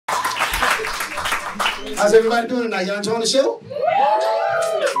How's everybody doing tonight? Y'all enjoying the show?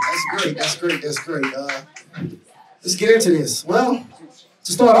 That's great, that's great, that's great. Let's get into this. Well,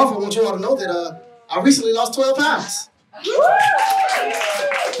 to start off, I want you all to know that I recently lost 12 pounds.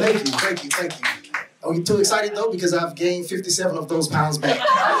 Thank you, thank you, thank you. Are you too excited though? Because I've gained 57 of those pounds back.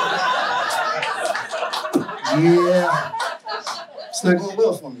 Yeah, it's not going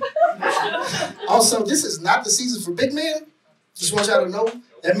well for me. Also, this is not the season for big men. Just want y'all to know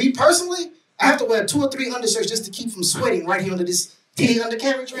that me personally, I have to wear 2 or 3 undershirts just to keep from sweating right here under this titty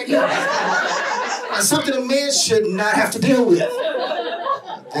undercarriage right here. That's something a man should not have to deal with.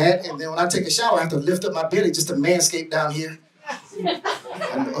 That, and then when I take a shower, I have to lift up my belly just to manscape down here.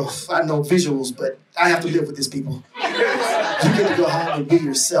 I know visuals, but I have to live with this, people. You get to go home and be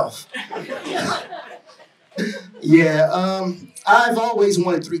yourself. Yeah, I've always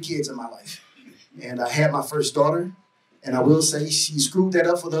wanted 3 kids in my life. And I had my first daughter, and I will say she screwed that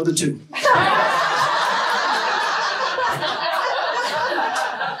up for the other 2.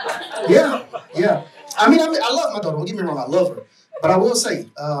 Yeah. I mean, I love my daughter, don't get me wrong, I love her. But I will say,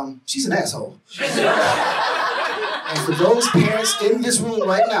 she's an asshole. And for those parents in this room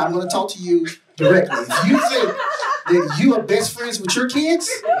right now, I'm going to talk to you directly. If you think that you are best friends with your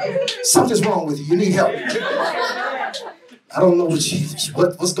kids, something's wrong with you. You need help. I don't know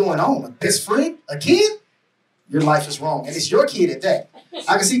what's going on. A best friend? A kid? Your life is wrong. And it's your kid at that.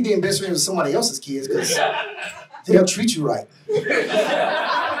 I can see being best friends with somebody else's kids because they'll treat you right.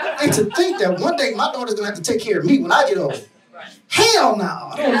 And to think that one day my daughter's going to have to take care of me when I get old. Hell no.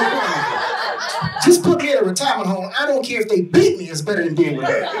 I don't know. Just put me in a retirement home. I don't care if they beat me. It's better than being with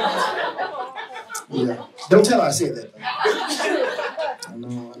her. Yeah. Don't tell her I said that. I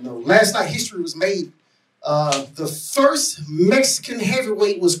know. Last night history was made. The first Mexican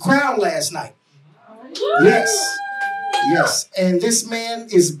heavyweight was crowned last night. Yes. And this man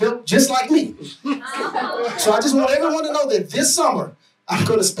is built just like me. So I just want everyone to know that this summer, I'm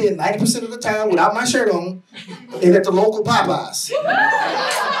going to spend 90% of the time without my shirt on and at the local Popeyes.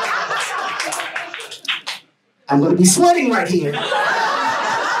 I'm going to be sweating right here.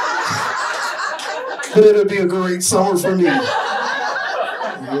 But it'll be a great summer for me. Yeah.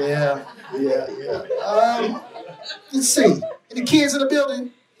 Let's see. Any kids in the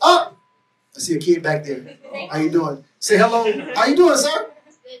building? Oh, I see a kid back there. How you doing? Say hello. How you doing, sir?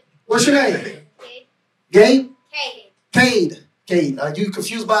 What's your name? Gabe? Cade. Are you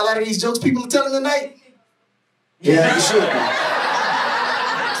confused by a lot of these jokes people are telling tonight? Yeah, you should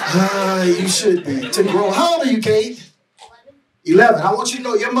be. You should be. To grow. How old are you, Cade? 11. I want you to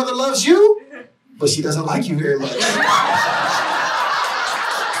know your mother loves you, but she doesn't like you very much.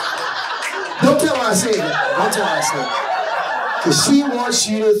 Don't tell her I said that. Don't tell her I said that. Because she wants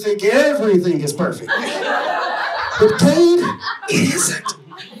you to think everything is perfect. But Cade, it isn't.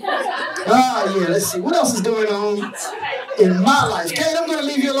 Yeah, let's see. What else is going on in my life? Cade, I'm going to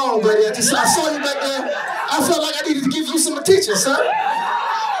leave you alone, buddy. I saw you back there. I felt like I needed to give you some attention, son.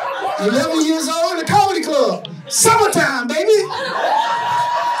 11 years old in the comedy club. Summertime, baby.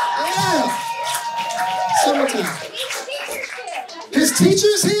 Yeah. Summertime. His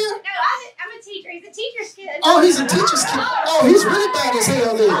teacher's here? No, I'm a teacher. He's a teacher's kid. Oh, he's a teacher's kid. Oh, he's really bad as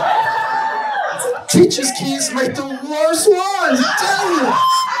hell then. Teacher's kids make the worst ones, I'm telling you.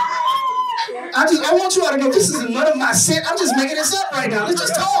 I want you all to know this is none of my set. I'm just making this up right now. Let's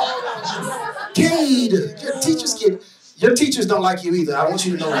just talk. Cade, your teacher's kid. Your teachers don't like you either. I want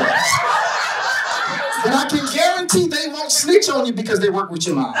you to know that. But I can guarantee they won't snitch on you because they work with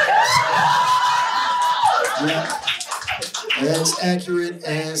your mom. Yeah. That's accurate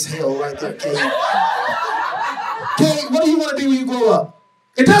as hell right there, Cade. Cade, what do you want to be when you grow up?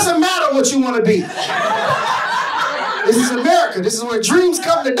 It doesn't matter what you want to be. This is America. This is where dreams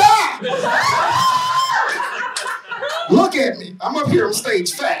come to die. Look at me. I'm up here on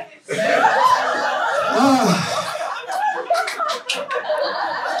stage fat.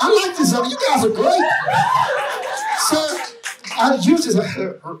 I like this. You guys are great. So,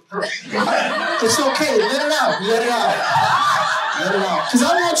 it's okay. Let it out. Because I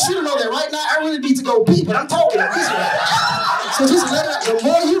want you to know that right now I really need to go pee, but I'm talking like this way. So just let it out. The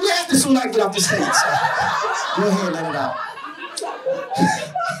more you laugh, the sooner I get off the stage. So go ahead, let it out.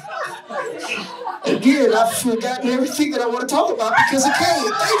 Again, I've forgotten everything that I want to talk about because of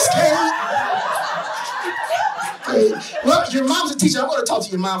Cade. Thanks, Cade. Well, your mom's a teacher. I'm going to talk to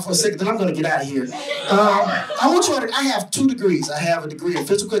your mom for a second, then I'm going to get out of here. I have 2 degrees. I have a degree in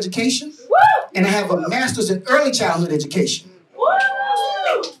physical education, and I have a master's in early childhood education.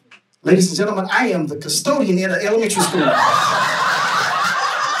 Ladies and gentlemen, I am the custodian in an elementary school.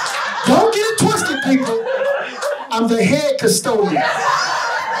 Don't get it twisted, people. I'm the head custodian.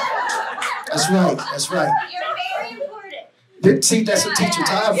 That's right. That's right. You're very important. See, that's a teacher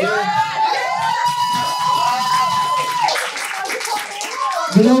time.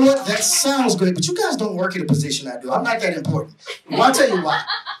 You know what? That sounds great, but you guys don't work in a position I do. I'm not that important. Well, I'll tell you why.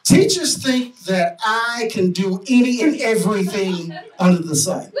 Teachers think that I can do any and everything under the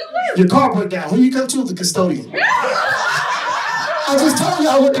sun. Your car broke down. Who you come to? The custodian. I just told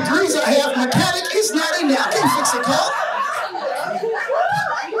y'all what degrees I have. Mechanic is not in there. I can't fix a car.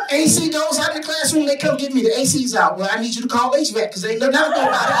 AC goes out in the classroom. They come get me. The AC's out. Well, I need you to call HVAC because they ain't nothing I can do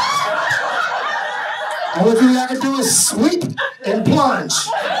about it. Only thing I can do is sweep and plunge.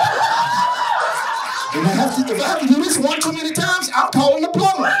 And if I have to do this one too many times, I'm calling the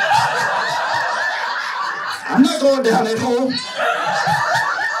plumber. I'm not going down that hole.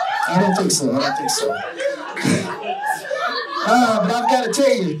 I don't think so. I don't think so. But I've got to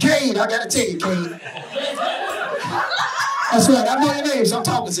tell you, Kane, I got to tell you, Kane. That's right, I know your name, so I'm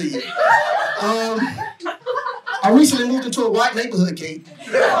talking to you. I recently moved into a white neighborhood, Kate.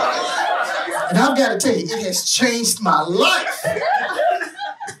 And I've got to tell you, it has changed my life.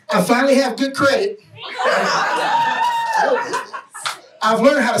 I finally have good credit. I've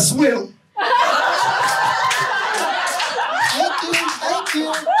learned how to swim. Thank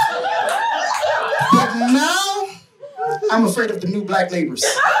you. But now, I'm afraid of the new black neighbors.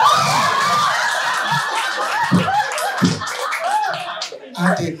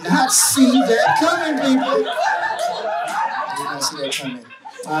 I did not see that coming, people. I did not see that coming.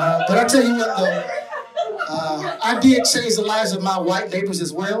 But I tell you what, though, I did change the lives of my white neighbors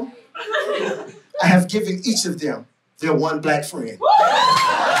as well. I have given each of them their one black friend.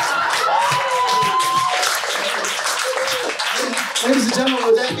 Ladies and gentlemen,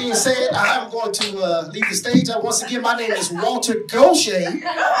 with that being said, I'm going to leave the stage. Once again, my name is Walter Gaucher, and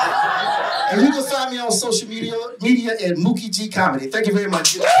you can find me on social media at Mookie G Comedy. Thank you very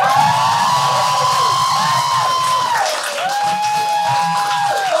much.